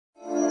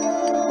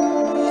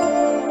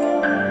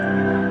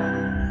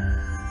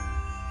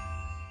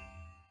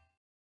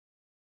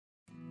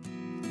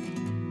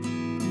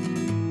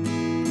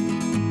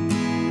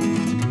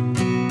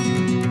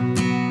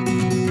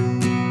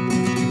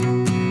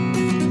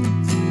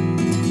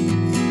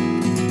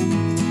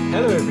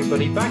Hello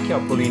everybody,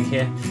 Backyard Bullion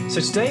here.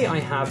 So today I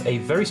have a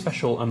very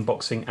special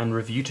unboxing and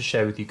review to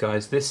share with you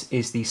guys. This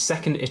is the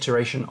second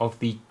iteration of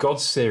the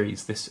God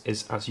series. This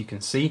is, as you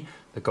can see,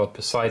 the God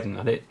Poseidon,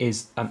 and it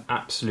is an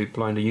absolute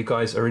blinder. You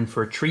guys are in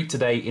for a treat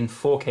today in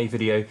 4K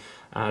video,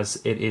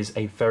 as it is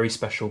a very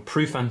special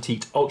proof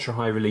antique ultra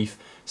high relief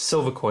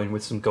silver coin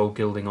with some gold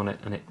gilding on it,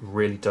 and it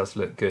really does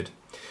look good.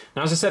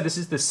 Now, as I said, this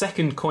is the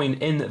second coin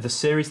in the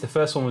series. The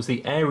first one was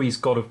the Ares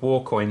God of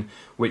War coin,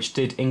 which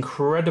did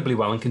incredibly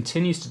well and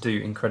continues to do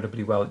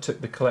incredibly well. It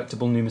took the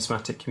collectible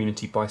numismatic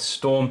community by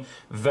storm.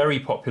 Very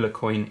popular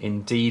coin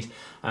indeed,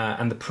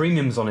 and the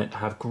premiums on it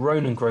have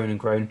grown and grown and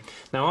grown.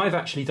 Now, I've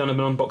actually done an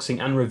unboxing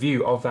and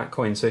review of that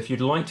coin, so if you'd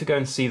like to go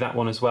and see that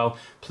one as well,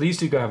 please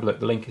do go have a look.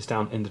 The link is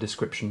down in the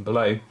description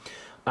below.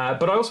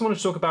 But I also wanted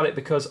to talk about it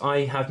because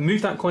I have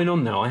moved that coin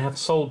on now. I have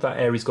sold that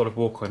Ares God of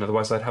War coin,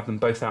 otherwise I'd have them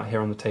both out here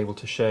on the table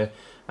to share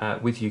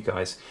with you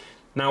guys.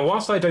 Now,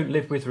 whilst I don't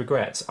live with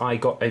regrets, I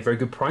got a very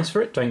good price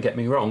for it, don't get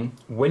me wrong.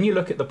 When you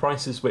look at the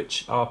prices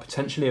which are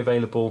potentially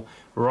available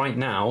right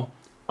now,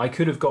 I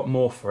could have got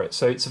more for it.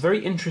 So it's a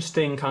very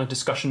interesting kind of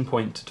discussion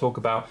point to talk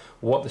about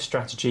what the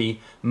strategy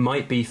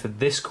might be for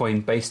this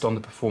coin based on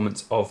the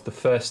performance of the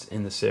first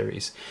in the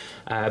series.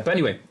 But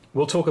anyway,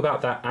 we'll talk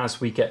about that as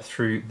we get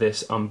through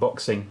this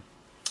unboxing.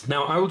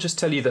 Now, I will just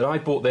tell you that I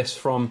bought this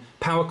from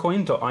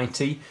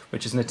powercoin.it,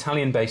 which is an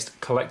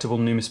Italian-based collectible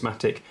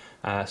numismatic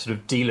sort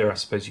of dealer, I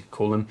suppose you could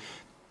call them.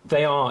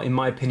 They are, in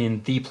my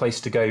opinion, the place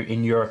to go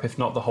in Europe, if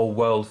not the whole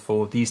world,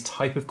 for these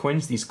type of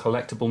coins, these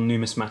collectible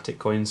numismatic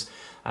coins.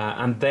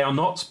 And they are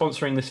not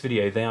sponsoring this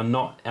video. They are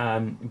not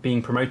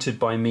being promoted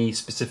by me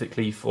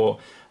specifically for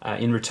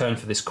in return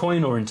for this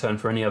coin or in return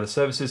for any other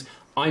services.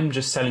 I'm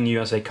just telling you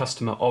as a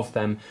customer of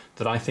them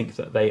that I think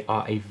that they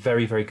are a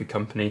very, very good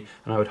company,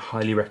 and I would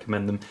highly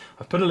recommend them.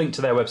 I've put a link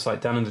to their website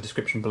down in the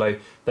description below.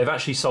 They've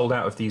actually sold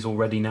out of these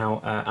already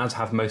now, as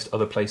have most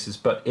other places.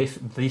 But if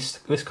this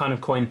kind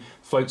of coin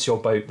floats your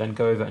boat, then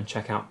go over and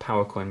check out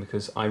PowerCoin,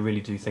 because I really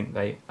do think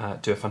they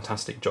do a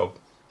fantastic job.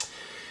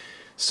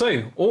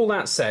 So, all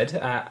that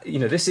said, you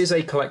know, this is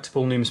a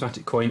collectible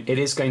numismatic coin. It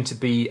is going to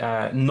be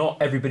not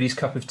everybody's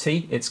cup of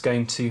tea. It's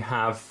going to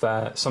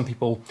have some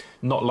people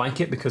not like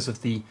it because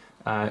of the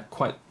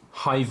quite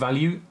high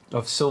value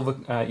of silver,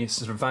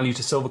 sort of value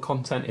to silver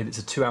content. It's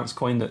a 2-ounce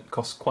coin that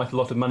costs quite a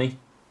lot of money.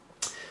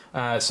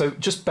 So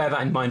just bear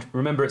that in mind.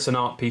 Remember, it's an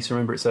art piece.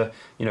 Remember, it's a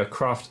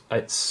craft.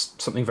 It's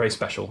something very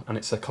special, and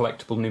it's a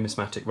collectible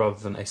numismatic rather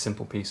than a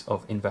simple piece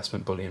of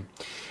investment bullion.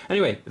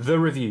 Anyway, the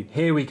review.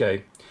 Here we go.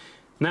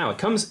 Now, it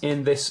comes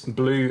in this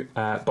blue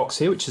box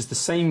here, which is the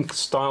same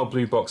style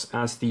blue box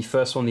as the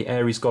first one, the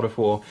Ares God of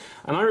War.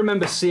 And I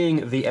remember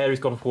seeing the Ares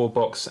God of War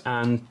box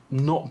and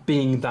not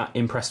being that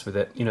impressed with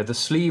it. You know, the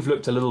sleeve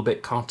looked a little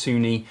bit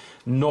cartoony,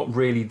 not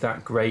really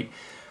that great.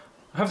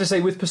 I have to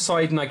say, with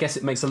Poseidon, I guess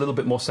it makes a little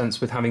bit more sense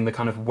with having the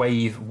kind of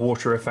wave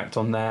water effect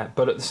on there.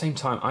 But at the same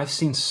time, I've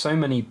seen so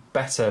many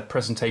better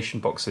presentation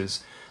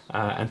boxes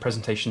and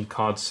presentation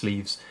card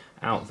sleeves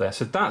out there.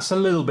 So that's a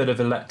little bit of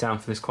a letdown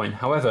for this coin.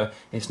 However,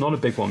 it's not a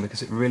big one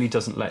because it really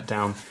doesn't let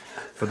down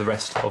for the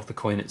rest of the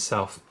coin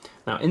itself.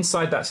 Now,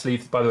 inside that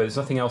sleeve, by the way, there's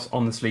nothing else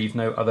on the sleeve,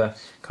 no other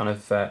kind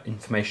of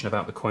information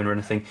about the coin or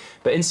anything.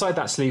 But inside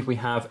that sleeve, we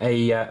have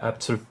a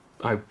sort of,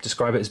 I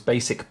describe it as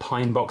basic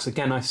pine box.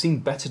 Again, I've seen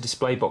better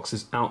display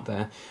boxes out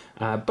there,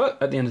 but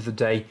at the end of the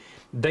day,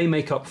 they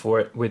make up for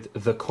it with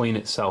the coin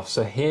itself.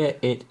 So here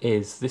it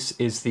is. This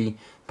is the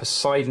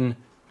Poseidon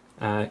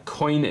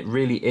coin. It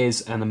really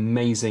is an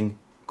amazing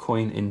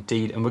coin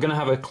indeed, and we're going to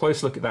have a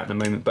close look at that in a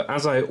moment. But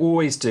as I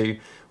always do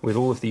with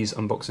all of these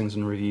unboxings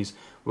and reviews,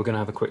 we're going to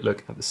have a quick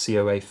look at the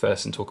COA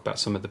first and talk about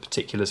some of the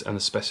particulars and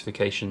the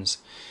specifications.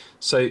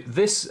 So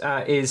this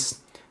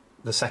is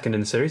the second in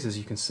the series. As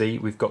you can see,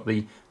 we've got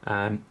the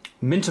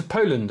Mint of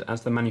Poland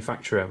as the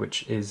manufacturer,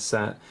 which is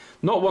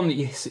not one that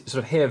you sort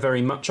of hear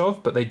very much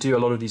of, but they do a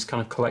lot of these kind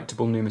of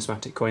collectible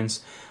numismatic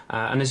coins.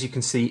 And as you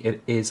can see,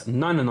 it is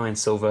 909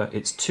 silver,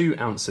 it's 2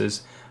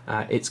 ounces,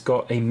 it's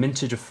got a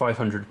mintage of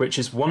 500, which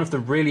is one of the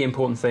really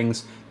important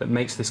things that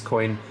makes this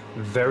coin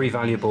very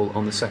valuable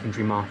on the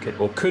secondary market,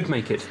 or could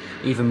make it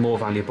even more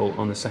valuable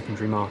on the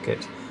secondary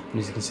market. And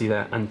as you can see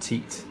there,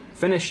 antiqued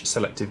finish,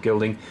 selective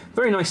gilding.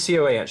 Very nice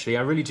COA, actually.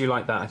 I really do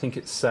like that. I think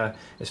it's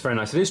very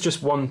nice. It is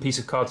just one piece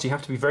of card, so you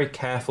have to be very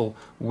careful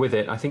with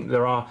it. I think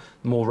there are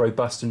more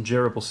robust and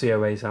durable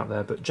COAs out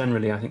there, but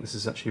generally I think this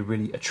is actually a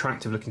really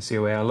attractive looking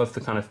COA. I love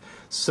the kind of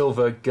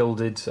silver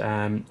gilded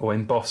or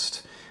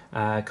embossed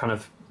kind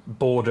of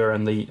border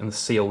and the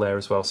seal there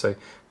as well. So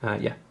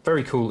yeah,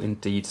 very cool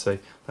indeed. So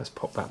let's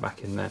pop that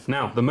back in there.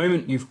 Now, the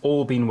moment you've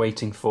all been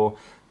waiting for,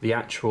 the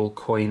actual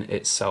coin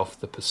itself,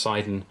 the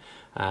Poseidon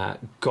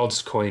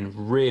God's coin.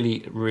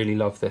 Really, really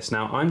love this.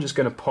 Now, I'm just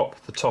going to pop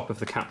the top of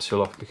the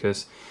capsule off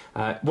because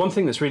one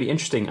thing that's really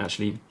interesting,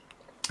 actually,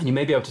 and you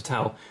may be able to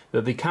tell,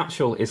 that the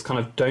capsule is kind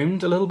of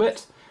domed a little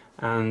bit,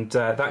 and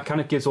that kind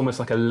of gives almost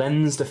like a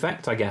lensed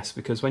effect, I guess,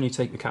 because when you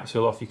take the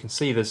capsule off, you can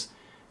see there's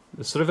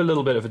There's sort of a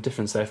little bit of a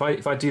difference there.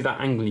 If I do that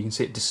angle, you can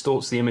see it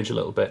distorts the image a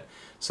little bit,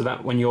 so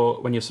that when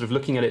you're sort of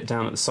looking at it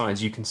down at the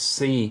sides, you can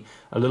see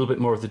a little bit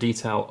more of the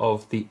detail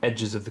of the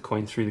edges of the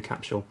coin through the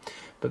capsule.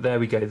 But there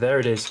we go, there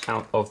it is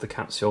out of the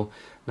capsule.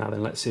 Now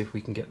then, let's see if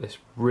we can get this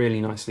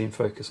really nicely in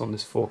focus on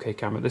this 4K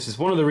camera. This is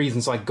one of the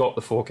reasons I got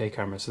the 4K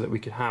camera, so that we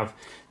could have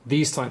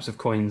these types of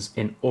coins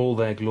in all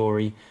their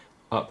glory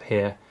up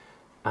here.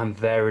 And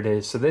there it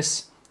is. So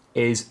this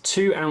is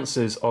 2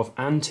 ounces of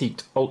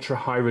antiqued ultra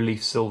high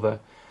relief silver.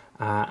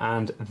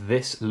 And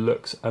this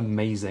looks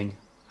amazing.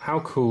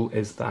 How cool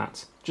is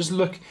that? Just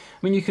look, I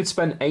mean, you could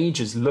spend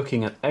ages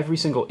looking at every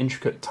single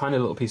intricate tiny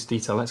little piece of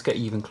detail. Let's get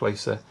even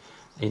closer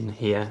in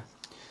here.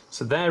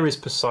 So there is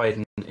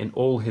Poseidon in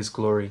all his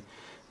glory.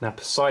 Now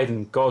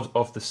Poseidon, god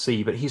of the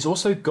sea, but he's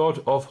also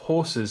god of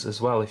horses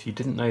as well, if you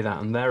didn't know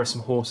that. And there are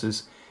some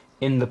horses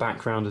in the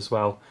background as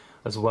well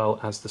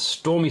as the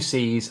stormy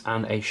seas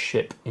and a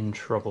ship in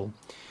trouble.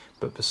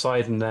 But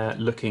Poseidon there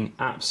looking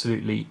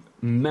absolutely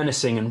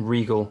menacing and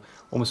regal,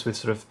 almost with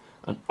sort of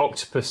an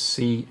octopus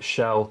sea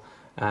shell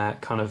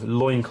kind of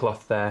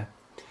loincloth there.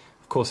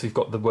 Of course, we've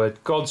got the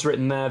word gods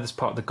written there, that's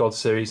part of the god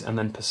series, and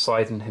then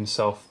Poseidon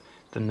himself,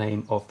 the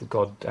name of the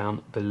god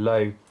down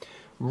below.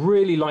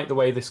 Really like the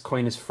way this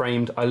coin is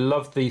framed. I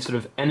love the sort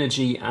of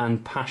energy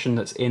and passion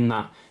that's in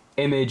that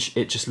image.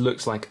 It just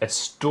looks like a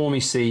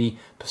stormy sea.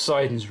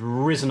 Poseidon's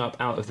risen up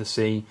out of the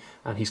sea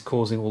and he's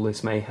causing all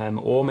this mayhem,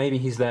 or maybe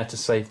he's there to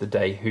save the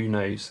day, who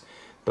knows.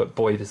 But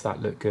boy, does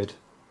that look good.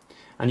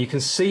 And you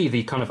can see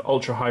the kind of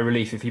ultra high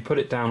relief. If you put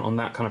it down on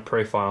that kind of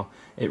profile,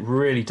 it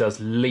really does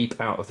leap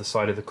out of the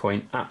side of the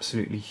coin.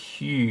 Absolutely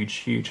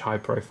huge high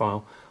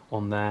profile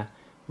on there.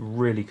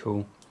 Really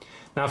cool.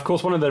 Now, of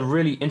course, one of the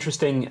really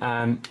interesting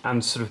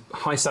and sort of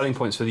high selling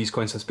points for these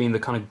coins has been the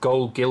kind of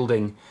gold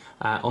gilding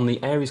on the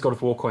Ares God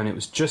of War coin. It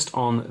was just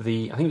on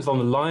the, I think it was on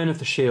the lion of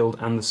the shield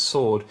and the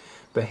sword,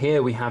 but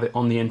here we have it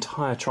on the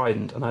entire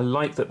trident, and I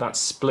like that that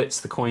splits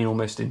the coin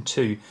almost in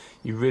two.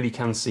 You really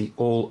can see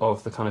all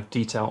of the kind of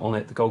detail on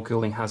it. The gold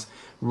gilding has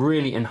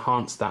really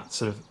enhanced that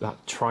sort of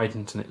that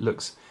trident, and it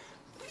looks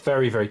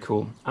very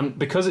cool. And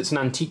because it's an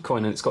antique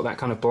coin and it's got that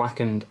kind of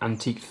blackened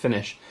antique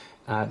finish,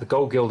 the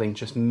gold gilding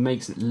just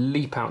makes it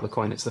leap out the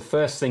coin. It's the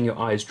first thing your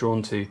eye is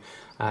drawn to.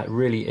 It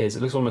really is.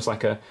 It looks almost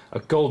like a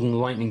golden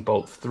lightning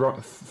bolt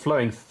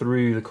flowing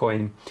through the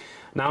coin.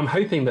 Now, I'm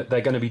hoping that they're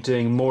going to be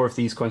doing more of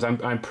these coins.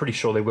 I'm pretty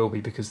sure they will be,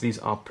 because these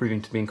are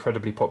proving to be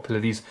incredibly popular.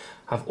 These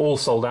have all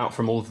sold out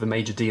from all of the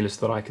major dealers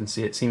that I can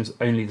see. It seems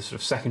only the sort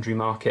of secondary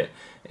market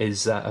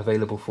is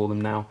available for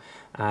them now.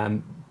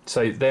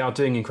 So they are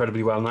doing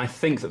incredibly well, and I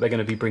think that they're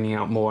going to be bringing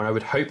out more, and I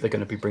would hope they're going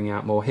to be bringing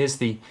out more. Here's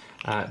the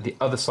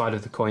other side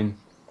of the coin,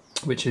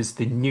 which is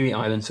the Nui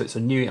Island. So it's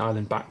a Nui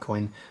Island back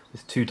coin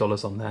with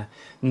 $2 on there.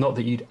 Not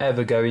that you'd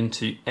ever go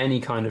into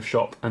any kind of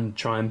shop and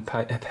try and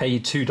pay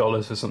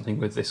 $2 for something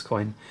with this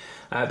coin,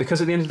 because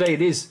at the end of the day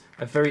it is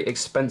a very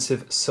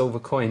expensive silver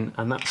coin,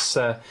 and that's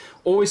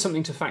always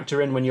something to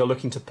factor in when you're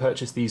looking to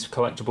purchase these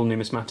collectible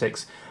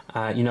numismatics.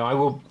 You know, I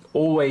will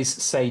always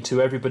say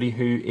to everybody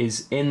who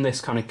is in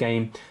this kind of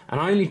game, and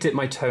I only dip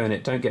my toe in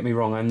it, don't get me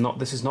wrong,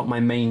 this is not my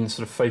main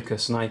sort of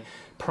focus, and I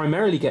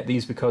primarily get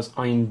these because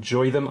I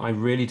enjoy them. I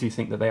really do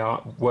think that they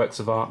are works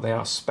of art. They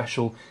are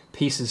special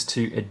pieces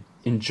to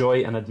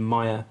enjoy and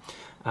admire.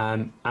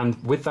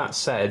 And with that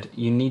said,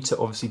 you need to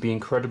obviously be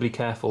incredibly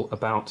careful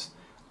about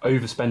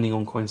overspending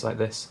on coins like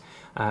this,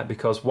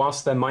 because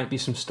whilst there might be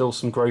still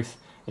some growth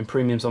in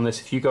premiums on this,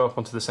 if you go up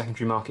onto the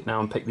secondary market now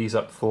and pick these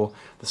up for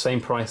the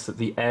same price that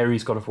the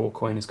Ares God of War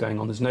coin is going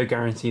on, there's no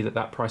guarantee that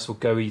that price will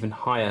go even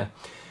higher.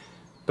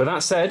 But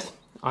that said,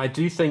 I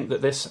do think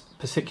that this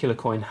particular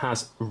coin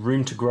has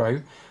room to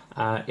grow.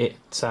 It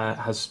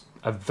has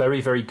a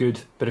very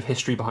good bit of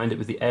history behind it,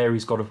 with the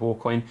Ares God of War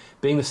coin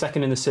being the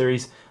second in the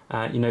series.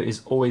 You know,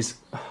 is always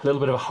a little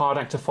bit of a hard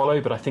act to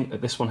follow, but I think that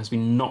this one has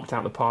been knocked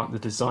out of the park. The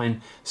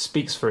design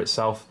speaks for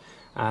itself,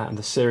 and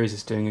the series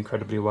is doing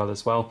incredibly well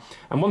as well.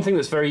 And one thing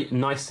that's very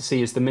nice to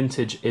see is the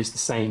mintage is the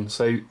same.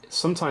 So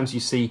sometimes you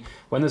see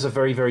when there's a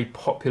very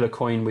popular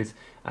coin with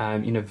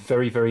you know,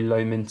 very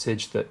low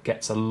mintage that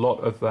gets a lot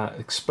of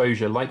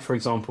exposure, like for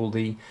example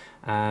the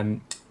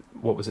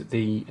what was it,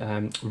 the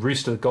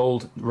Rooster, the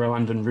gold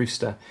Rwandan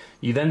Rooster.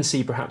 You then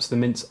see perhaps the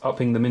mints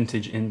upping the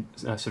mintage in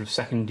sort of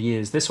second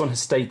years. This one has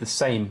stayed the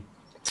same,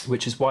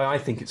 which is why I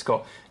think it's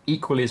got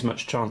equally as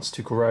much chance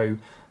to grow.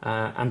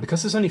 And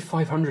because there's only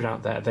 500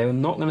 out there, they're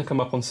not going to come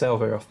up on sale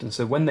very often.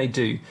 So when they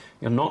do,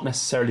 you're not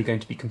necessarily going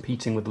to be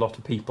competing with a lot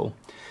of people.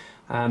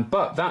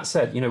 But that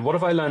said, you know, what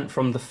have I learned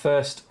from the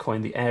first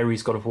coin, the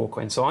Ares God of War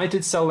coin? So I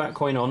did sell that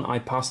coin on. I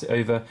passed it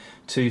over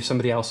to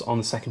somebody else on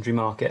the secondary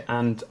market,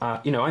 and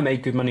you know, I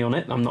made good money on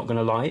it. I'm not going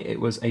to lie. It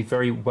was a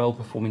very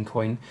well-performing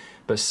coin,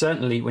 but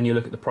certainly when you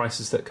look at the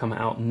prices that come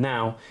out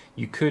now,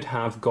 you could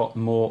have got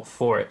more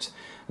for it.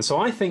 And so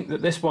I think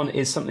that this one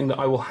is something that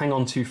I will hang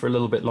on to for a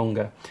little bit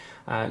longer.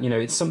 You know,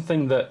 it's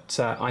something that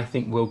I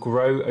think will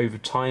grow over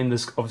time.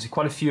 There's obviously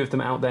quite a few of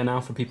them out there now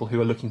for people who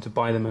are looking to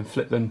buy them and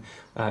flip them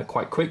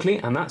quite quickly,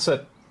 and that's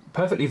a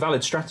perfectly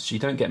valid strategy,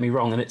 don't get me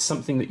wrong, and it's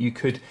something that you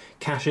could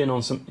cash in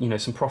on some,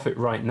 some profit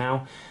right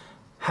now.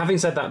 Having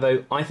said that,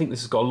 though, I think this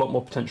has got a lot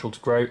more potential to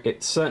grow.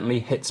 It certainly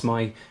hits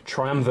my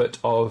triumvirate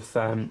of,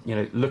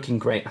 looking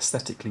great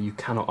aesthetically. You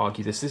cannot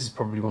argue this. This is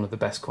probably one of the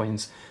best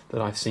coins that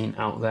I've seen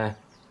out there.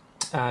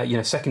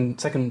 Second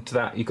to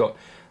that, you've got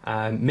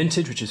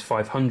mintage, which is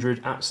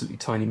 500, absolutely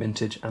tiny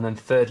mintage, and then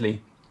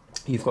thirdly,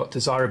 you've got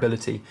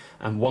desirability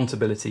and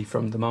wantability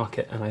from the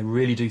market, and I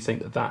really do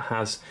think that that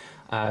has,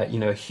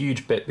 a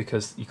huge bit,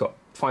 because you've got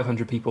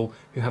 500 people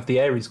who have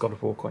the Ares God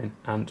of War coin,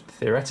 and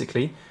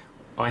theoretically,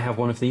 I have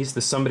one of these.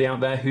 There's somebody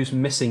out there who's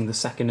missing the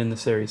second in the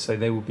series, so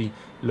they will be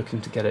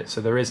looking to get it. So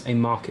there is a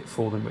market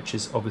for them, which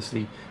is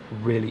obviously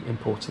really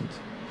important.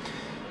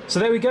 So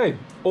there we go.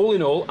 All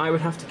in all, I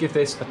would have to give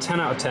this a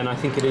 10 out of 10. I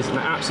think it is an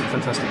absolutely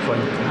fantastic coin.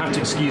 You have to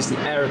excuse the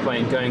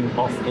aeroplane going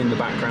off in the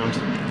background.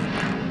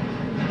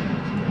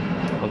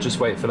 I'll just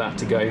wait for that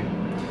to go.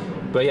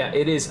 But yeah,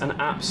 it is an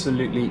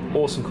absolutely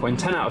awesome coin.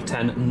 10 out of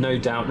 10, no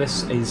doubt.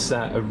 This is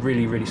a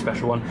really, really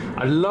special one.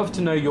 I'd love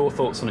to know your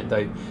thoughts on it,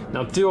 though.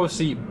 Now, do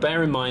obviously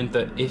bear in mind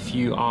that if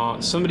you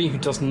are somebody who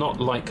does not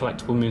like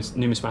collectible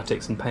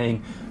numismatics and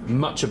paying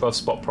much above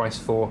spot price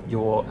for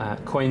your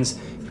coins,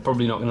 you're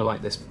probably not going to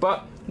like this.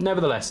 But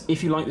nevertheless,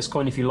 if you like this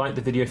coin, if you like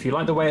the video, if you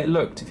like the way it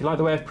looked, if you like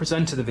the way I've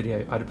presented the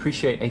video, I'd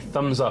appreciate a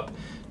thumbs up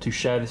to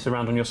share this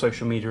around on your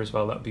social media as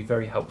well. That would be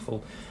very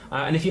helpful.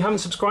 And if you haven't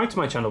subscribed to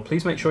my channel,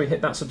 please make sure you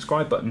hit that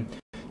subscribe button.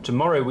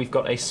 Tomorrow we've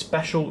got a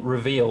special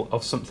reveal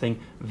of something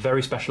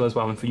very special as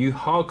well. And for you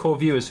hardcore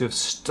viewers who have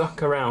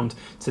stuck around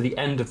to the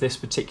end of this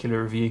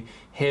particular review,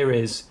 here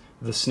is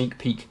the sneak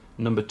peek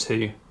number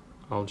 2.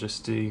 I'll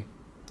just do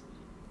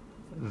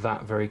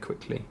that very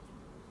quickly.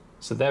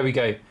 So there we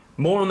go.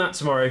 More on that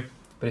tomorrow.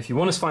 But if you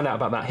want to find out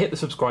about that, hit the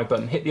subscribe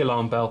button, hit the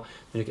alarm bell, and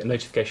you'll get a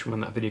notification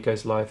when that video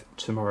goes live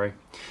tomorrow.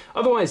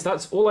 Otherwise,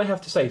 that's all I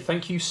have to say.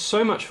 Thank you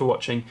so much for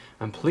watching,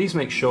 and please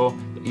make sure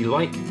that you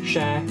like,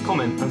 share,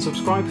 comment, and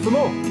subscribe for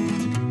more.